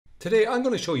Today I'm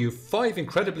going to show you 5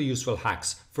 incredibly useful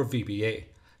hacks for VBA.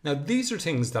 Now these are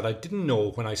things that I didn't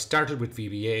know when I started with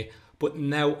VBA, but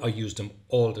now I use them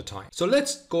all the time. So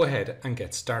let's go ahead and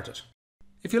get started.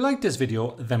 If you like this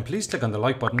video, then please click on the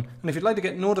like button, and if you'd like to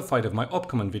get notified of my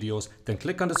upcoming videos, then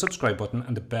click on the subscribe button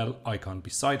and the bell icon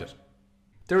beside it.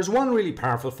 There is one really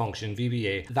powerful function in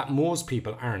VBA that most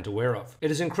people aren't aware of.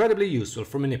 It is incredibly useful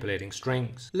for manipulating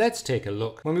strings. Let's take a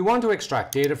look. When we want to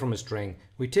extract data from a string,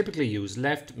 we typically use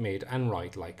left, mid and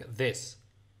right like this.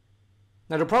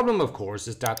 Now the problem of course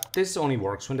is that this only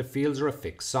works when the fields are a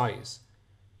fixed size.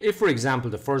 If for example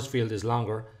the first field is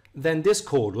longer, then this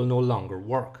code will no longer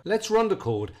work. Let's run the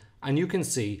code and you can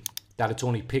see that it's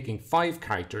only picking 5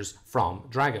 characters from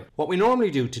Dragon. What we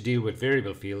normally do to deal with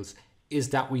variable fields is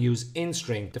that we use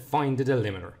inString to find the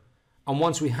delimiter. And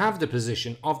once we have the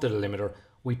position of the delimiter,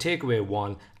 we take away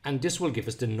 1 and this will give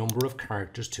us the number of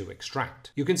characters to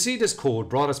extract. You can see this code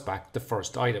brought us back the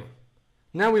first item.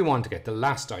 Now we want to get the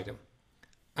last item.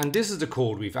 And this is the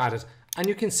code we've added, and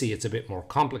you can see it's a bit more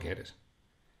complicated.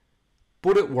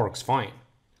 But it works fine.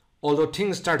 Although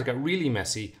things start to get really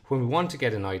messy when we want to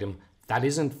get an item that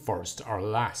isn't first or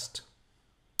last.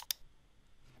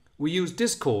 We use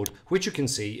this code, which you can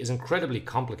see is incredibly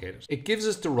complicated. It gives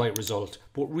us the right result,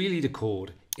 but really the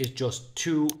code is just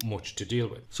too much to deal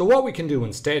with. So what we can do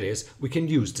instead is we can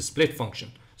use the split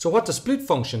function. So what the split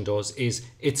function does is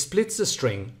it splits the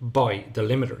string by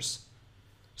delimiters.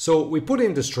 So we put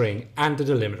in the string and the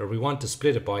delimiter we want to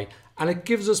split it by, and it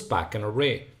gives us back an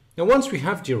array. Now once we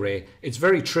have the array, it's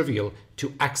very trivial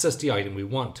to access the item we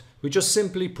want. We just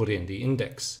simply put in the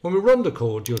index. When we run the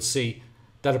code, you'll see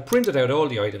that it printed out all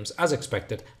the items as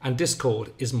expected, and this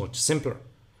code is much simpler.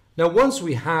 Now once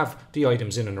we have the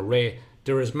items in an array,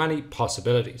 there is many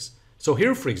possibilities. So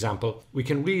here for example, we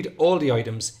can read all the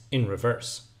items in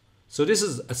reverse. So this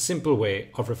is a simple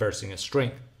way of reversing a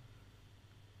string.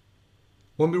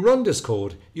 When we run this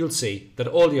code, you'll see that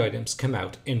all the items come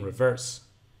out in reverse.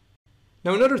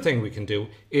 Now another thing we can do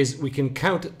is we can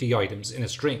count the items in a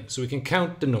string. So we can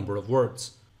count the number of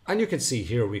words. And you can see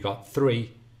here we got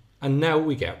 3. And now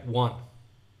we get 1.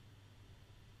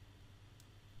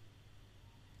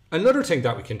 Another thing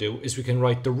that we can do is we can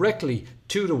write directly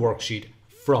to the worksheet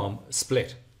from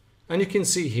split. And you can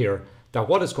see here that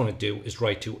what it's going to do is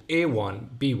write to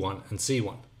A1, B1 and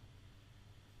C1.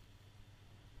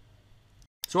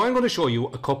 So I'm going to show you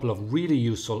a couple of really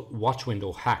useful watch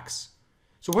window hacks.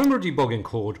 So when we're debugging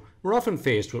code, we're often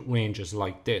faced with ranges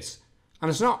like this.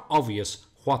 And it's not obvious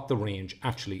what the range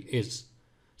actually is.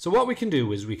 So what we can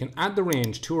do is we can add the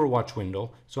range to our watch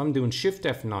window. So I'm doing Shift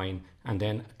F9 and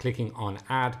then clicking on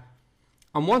Add.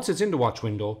 And once it's in the watch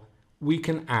window, we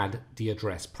can add the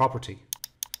address property.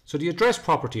 So the address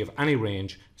property of any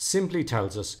range simply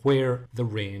tells us where the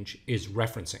range is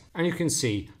referencing. And you can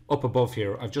see up above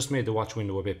here, I've just made the watch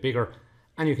window a bit bigger,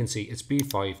 and you can see it's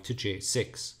B5 to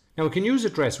J6. Now we can use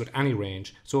address with any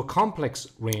range. So a complex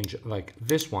range like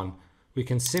this one, we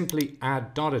can simply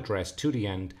add .address to the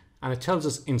end, and it tells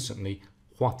us instantly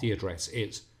what the address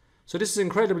is. So this is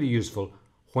incredibly useful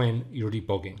when you're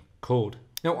debugging code.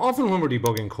 Now often when we're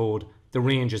debugging code, the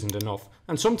range isn't enough,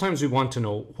 and sometimes we want to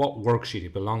know what worksheet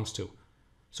it belongs to.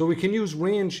 So we can use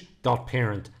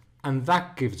range.parent, and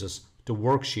that gives us the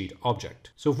worksheet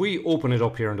object. So if we open it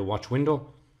up here in the watch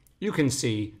window, you can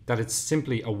see that it's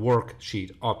simply a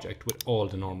worksheet object with all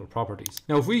the normal properties.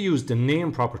 Now if we use the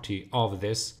name property of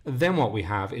this, then what we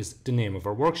have is the name of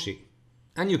our worksheet.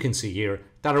 And you can see here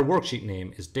that our worksheet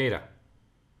name is data.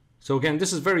 So again,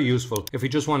 this is very useful if we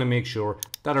just want to make sure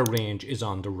that our range is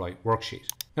on the right worksheet.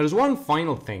 Now there's one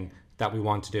final thing that we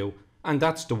want to do, and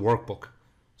that's the workbook.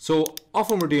 So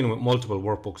often we're dealing with multiple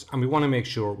workbooks and we want to make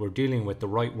sure we're dealing with the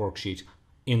right worksheet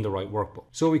in the right workbook.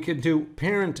 So we can do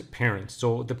parent.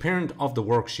 So the parent of the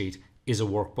worksheet is a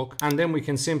workbook, and then we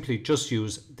can simply just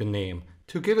use the name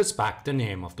to give us back the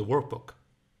name of the workbook.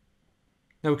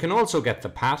 Now we can also get the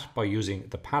path by using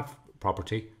the path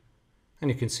property,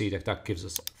 and you can see that that gives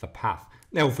us the path.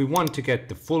 Now if we want to get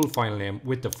the full file name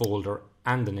with the folder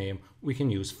and the name, we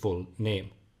can use full name.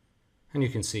 And you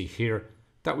can see here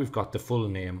that we've got the full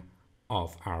name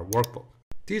of our workbook.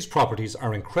 These properties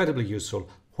are incredibly useful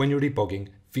when you're debugging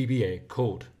VBA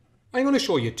code. I'm going to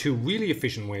show you 2 really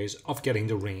efficient ways of getting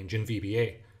the range in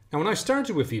VBA. Now when I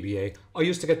started with VBA, I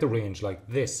used to get the range like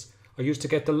this. I used to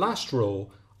get the last row,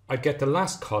 I'd get the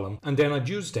last column, and then I'd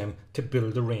use them to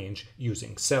build the range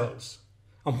using cells.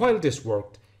 And while this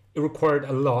worked, it required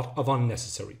a lot of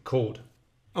unnecessary code.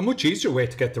 A much easier way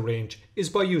to get the range is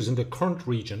by using the current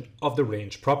region of the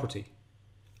range property.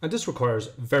 And this requires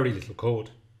very little code.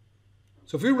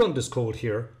 So if we run this code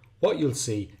here, what you'll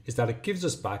see is that it gives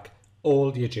us back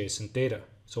all the adjacent data,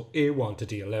 so A1 to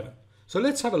D11. So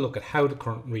let's have a look at how the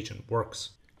current region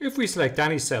works. If we select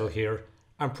any cell here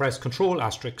and press Ctrl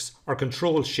asterisk or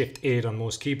Ctrl Shift 8 on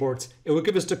most keyboards, it will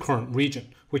give us the current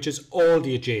region, which is all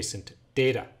the adjacent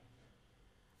data.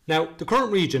 Now, the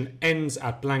current region ends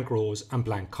at blank rows and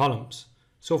blank columns.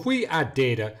 So if we add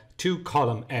data to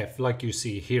column F, like you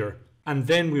see here, and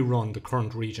then we run the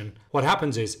current region, what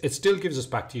happens is it still gives us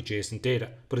back the adjacent data,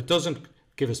 but it doesn't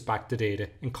give us back the data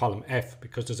in column F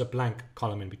because there's a blank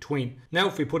column in between. Now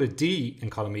if we put a D in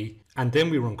column E and then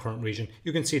we run current region,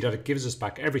 you can see that it gives us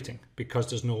back everything because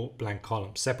there's no blank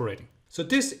column separating. So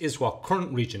this is what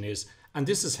current region is, and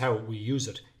this is how we use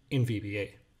it in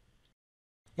VBA.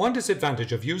 One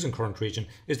disadvantage of using current region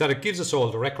is that it gives us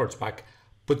all the records back,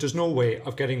 but there's no way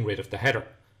of getting rid of the header.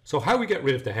 So how we get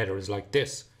rid of the header is like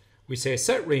this. We say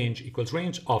set range equals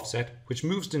range offset, which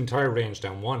moves the entire range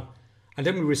down 1. And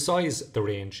then we resize the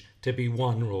range to be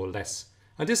 1 row less.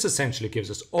 And this essentially gives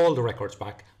us all the records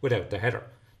back without the header.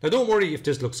 Now don't worry if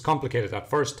this looks complicated at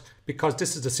first, because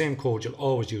this is the same code you'll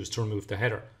always use to remove the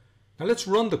header. Now let's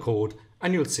run the code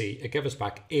and you'll see it gives us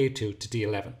back A2 to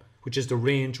D11, which is the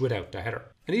range without the header.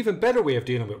 An even better way of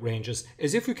dealing with ranges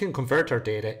is if we can convert our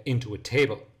data into a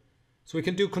table. So we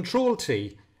can do Ctrl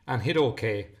T and hit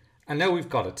OK, and now we've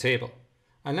got a table.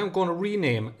 And now I'm going to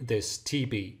rename this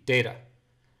TB data.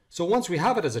 So once we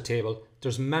have it as a table,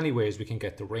 there's many ways we can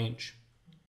get the range.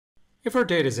 If our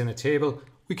data is in a table,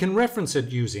 we can reference it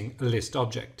using a list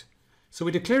object. So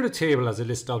we declare the table as a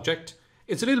list object.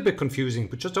 It's a little bit confusing,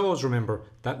 but just always remember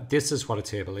that this is what a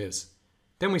table is.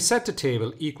 Then we set the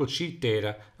table equal sheet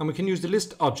data, and we can use the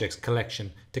list objects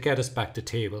collection to get us back the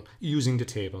table using the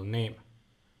table name.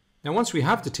 Now once we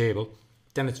have the table,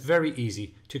 then it's very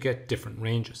easy to get different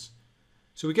ranges.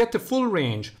 So we get the full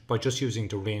range by just using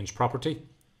the range property.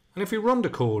 And if we run the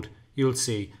code, you'll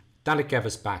see that it gave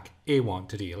us back A1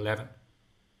 to D11.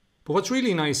 But what's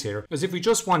really nice here is if we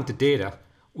just want the data,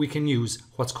 we can use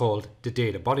what's called the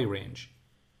data body range.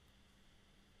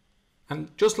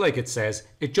 And just like it says,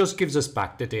 it just gives us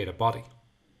back the data body.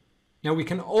 Now we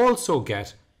can also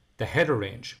get the header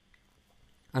range.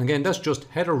 And again, that's just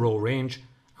header row range.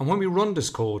 And when we run this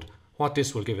code, what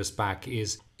this will give us back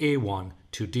is A1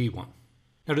 to D1.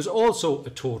 Now there's also a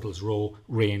totals row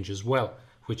range as well,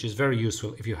 which is very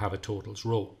useful if you have a totals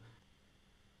row.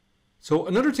 So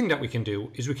another thing that we can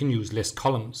do is we can use list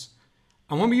columns.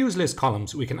 And when we use list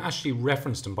columns, we can actually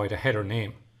reference them by the header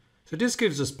name. So this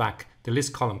gives us back the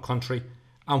list column country.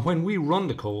 And when we run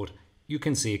the code, you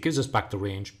can see it gives us back the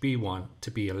range B1 to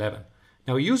B11.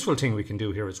 Now a useful thing we can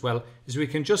do here as well is we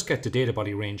can just get the data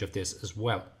body range of this as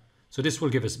well. So this will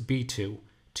give us B2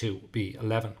 to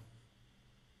B11.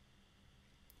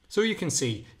 So you can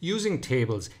see using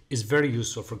tables is very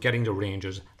useful for getting the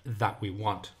ranges that we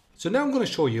want. So now I'm going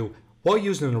to show you why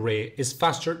using an array is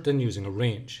faster than using a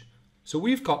range. So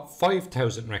we've got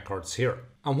 5,000 records here.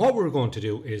 And what we're going to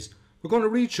do is we're going to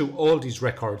read through all these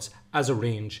records as a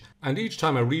range. And each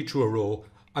time I read through a row,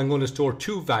 I'm going to store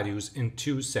 2 values in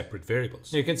 2 separate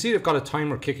variables. Now you can see I've got a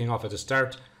timer kicking off at the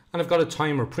start and I've got a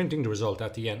timer printing the result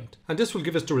at the end. And this will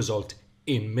give us the result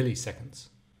in milliseconds.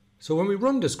 So when we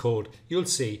run this code, you'll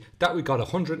see that we got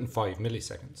 105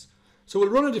 milliseconds. So we'll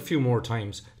run it a few more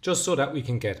times just so that we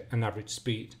can get an average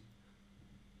speed.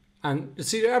 And you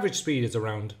see the average speed is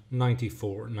around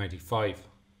 94, 95.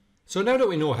 So now that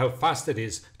we know how fast it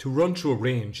is to run through a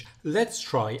range, let's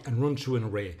try and run through an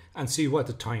array and see what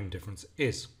the time difference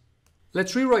is.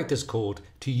 Let's rewrite this code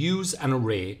to use an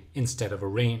array instead of a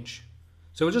range.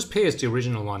 So we'll just paste the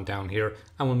original one down here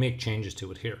and we'll make changes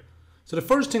to it here. So the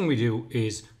first thing we do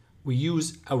is we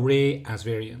use array as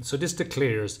variant. So this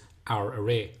declares our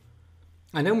array.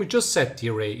 And then we just set the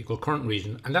array equal current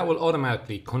region, and that will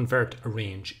automatically convert a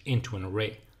range into an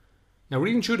array. Now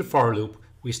reading through the for loop,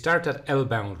 we start at L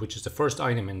bound, which is the first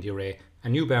item in the array,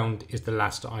 and U bound is the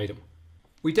last item.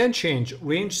 We then change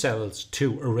range cells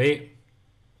to array.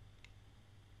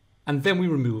 And then we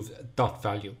remove dot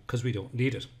value because we don't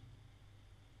need it.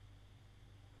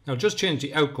 Now just change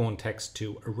the outgoing text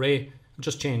to array and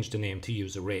just change the name to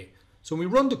use array. So when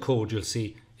we run the code, you'll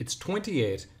see it's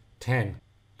 28, 10,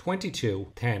 22,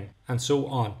 10, and so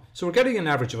on. So we're getting an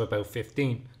average of about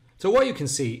 15. So what you can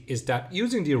see is that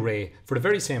using the array for the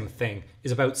very same thing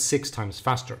is about 6 times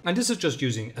faster. And this is just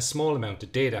using a small amount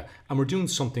of data, and we're doing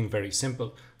something very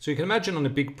simple. So you can imagine on a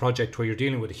big project where you're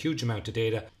dealing with a huge amount of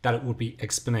data that it would be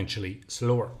exponentially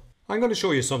slower. I'm going to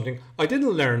show you something I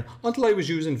didn't learn until I was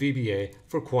using VBA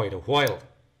for quite a while.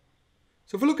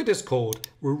 So if we look at this code,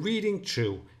 we're reading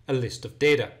through a list of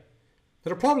data.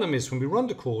 Now the problem is when we run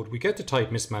the code, we get the type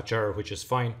mismatch error, which is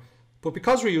fine, but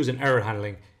because we're using error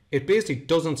handling, it basically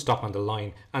doesn't stop on the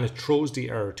line and it throws the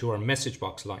error to our message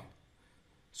box line.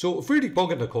 So if we're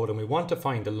debugging the code and we want to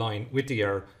find the line with the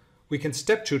error, we can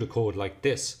step through the code like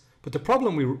this. But the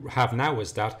problem we have now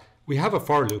is that we have a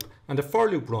for loop and the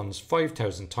for loop runs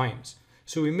 5,000 times.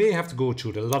 So we may have to go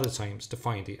through it a lot of times to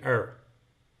find the error.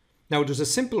 Now there's a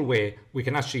simple way we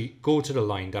can actually go to the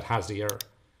line that has the error.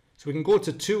 So we can go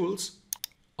to Tools,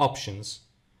 Options,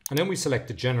 and then we select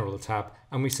the General tab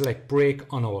and we select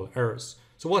Break on all errors.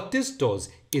 So what this does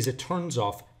is it turns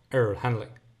off error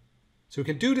handling. So we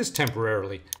can do this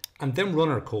temporarily and then run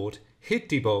our code, hit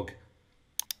debug,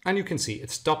 and you can see it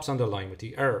stops on the line with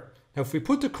the error. Now if we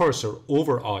put the cursor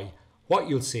over I, what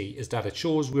you'll see is that it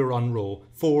shows we're on row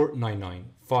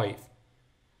 4995.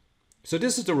 So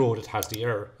this is the row that has the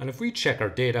error, and if we check our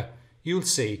data, you'll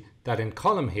see that in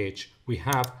column H we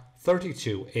have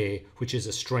 32A, which is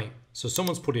a string. So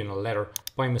someone's put in a letter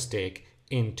by mistake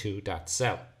into that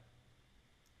cell.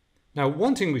 Now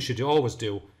one thing we should always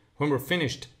do when we're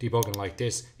finished debugging like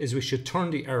this is we should turn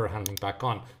the error handling back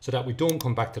on so that we don't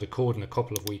come back to the code in a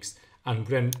couple of weeks and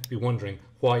then be wondering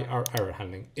why our error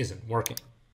handling isn't working.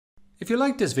 If you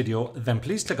liked this video, then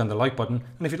please click on the like button,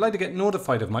 and if you'd like to get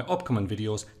notified of my upcoming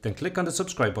videos, then click on the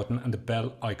subscribe button and the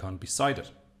bell icon beside it.